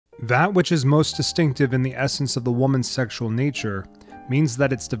That which is most distinctive in the essence of the woman's sexual nature means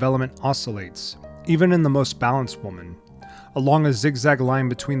that its development oscillates, even in the most balanced woman, along a zigzag line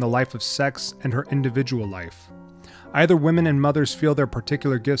between the life of sex and her individual life. Either women and mothers feel their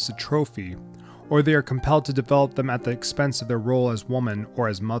particular gifts atrophy, or they are compelled to develop them at the expense of their role as woman or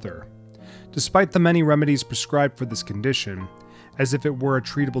as mother. Despite the many remedies prescribed for this condition, as if it were a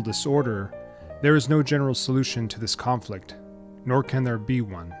treatable disorder, there is no general solution to this conflict, nor can there be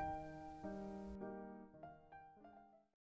one.